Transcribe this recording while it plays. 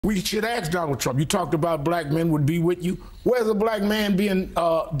We should ask Donald Trump. You talked about black men would be with you. Where's a black man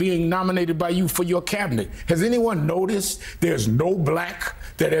being nominated by you for your cabinet? Has anyone noticed there's no black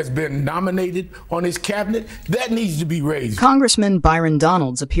that has been nominated on his cabinet? That needs to be raised. Congressman Byron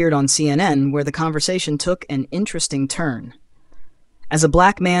Donalds appeared on CNN, where the conversation took an interesting turn. As a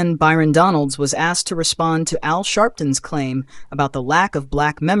black man, Byron Donalds was asked to respond to Al Sharpton's claim about the lack of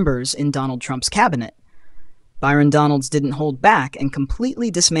black members in Donald Trump's cabinet. Byron Donalds didn't hold back and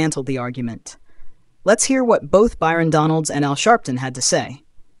completely dismantled the argument. Let's hear what both Byron Donalds and Al Sharpton had to say.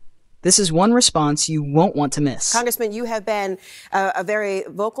 This is one response you won't want to miss. Congressman, you have been a very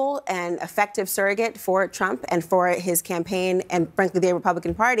vocal and effective surrogate for Trump and for his campaign and, frankly, the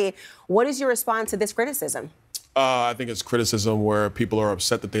Republican Party. What is your response to this criticism? I think it's criticism where people are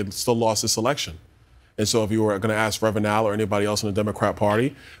upset that they still lost this election. And so if you were going to ask Reverend Al or anybody else in the Democrat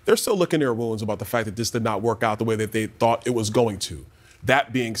Party, they're still licking their wounds about the fact that this did not work out the way that they thought it was going to.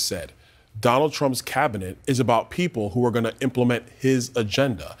 That being said, Donald Trump's cabinet is about people who are going to implement his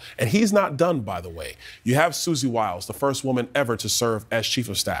agenda. And he's not done, by the way. You have Susie Wiles, the first woman ever to serve as chief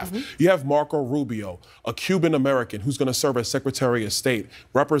of staff. You have Marco Rubio, a Cuban-American who's going to serve as Secretary of State,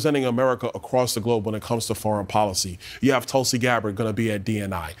 representing America across the globe when it comes to foreign policy. You have Tulsi Gabbard going to be at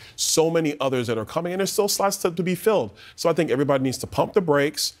DNI. So many others that are coming, and there's still slots to be filled. So I think everybody needs to pump the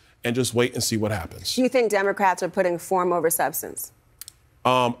brakes and just wait and see what happens. Do you think Democrats are putting form over substance?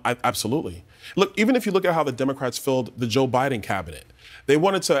 Absolutely. Look, even if you look at how the Democrats filled the Joe Biden cabinet, they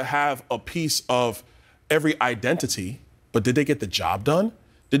wanted to have a piece of every identity, but did they get the job done?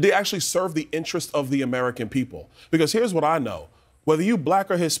 Did they actually serve the interest of the American people? Because here's what I know. Whether you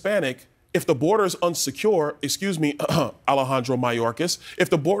black or Hispanic, if the border is unsecure, excuse me, Alejandro Mayorkas, if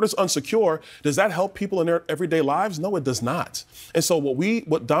the border is unsecure, does that help people in their everyday lives? No, it does not. And so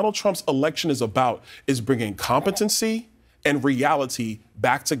what Donald Trump's election is about is bringing competency and reality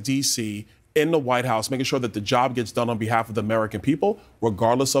back to D.C. in the White House, making sure that the job gets done on behalf of the American people,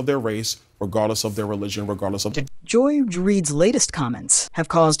 regardless of their race, regardless of their religion, regardless of... Joy Reid's latest comments have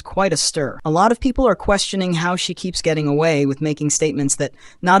caused quite a stir. A lot of people are questioning how she keeps getting away with making statements that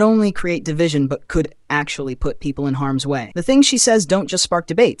not only create division, but could actually put people in harm's way. The things she says don't just spark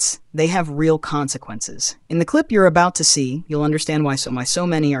debates. They have real consequences. In the clip you're about to see, you'll understand why so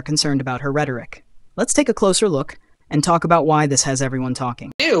many are concerned about her rhetoric. Let's take a closer look and talk about why this has everyone talking.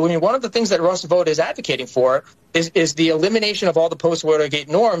 I mean, one of the things that Russ Vought is advocating for is the elimination of all the post-Watergate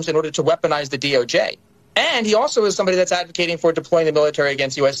norms in order to weaponize the DOJ. And he also is somebody that's advocating for deploying the military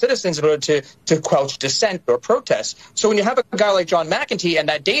against U.S. citizens in order to quench dissent or protest. So when you have a guy like John McEntee and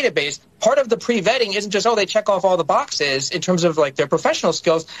that database, part of the pre-vetting isn't just, they check off all the boxes in terms of like their professional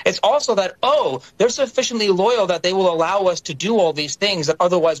skills. It's also that, they're sufficiently loyal that they will allow us to do all these things that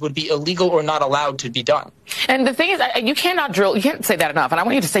otherwise would be illegal or not allowed to be done. And the thing is, you can't say that enough. And I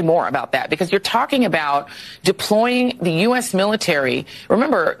want you to say more about that, because you're talking about deploying the U.S. military.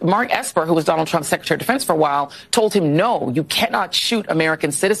 Remember, Mark Esper, who was Donald Trump's Secretary of Defense for a while, told him, no, you cannot shoot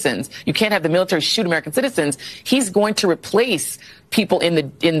American citizens. You can't have the military shoot American citizens. He's going to replace people in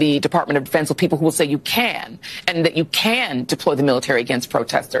the Department of Defense with people who will say you can, and that you can deploy the military against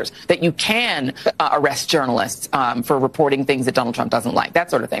protesters, that you can arrest journalists for reporting things that Donald Trump doesn't like, that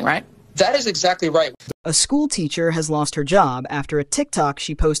sort of thing, right? That is exactly right. A school teacher has lost her job after a TikTok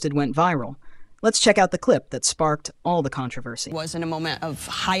she posted went viral. Let's check out the clip that sparked all the controversy. I was in a moment of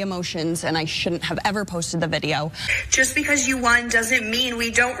high emotions, and I shouldn't have ever posted the video. Just because you won doesn't mean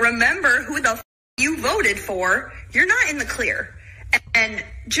we don't remember who the you voted for. You're not in the clear. And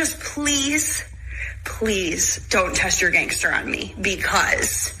just please don't test your gangster on me,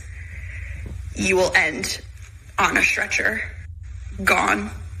 because you will end on a stretcher,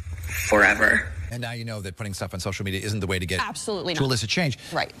 gone forever. And now you know that putting stuff on social media isn't the way to get Absolutely to elicit change.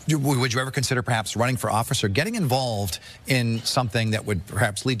 Right. Would you ever consider perhaps running for office or getting involved in something that would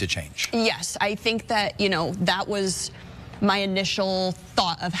perhaps lead to change? Yes, I think that, that was my initial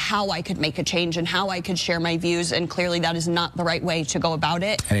thought of how I could make a change and how I could share my views, and clearly that is not the right way to go about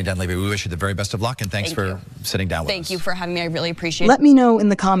it. Annie Dunleavy, we wish you the very best of luck, and thanks for sitting down with us. Thank you for having me. I really appreciate it. Let me know in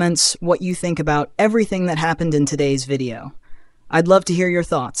the comments what you think about everything that happened in today's video. I'd love to hear your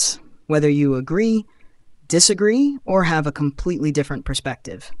thoughts, whether you agree, disagree, or have a completely different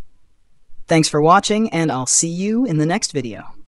perspective. Thanks for watching, and I'll see you in the next video.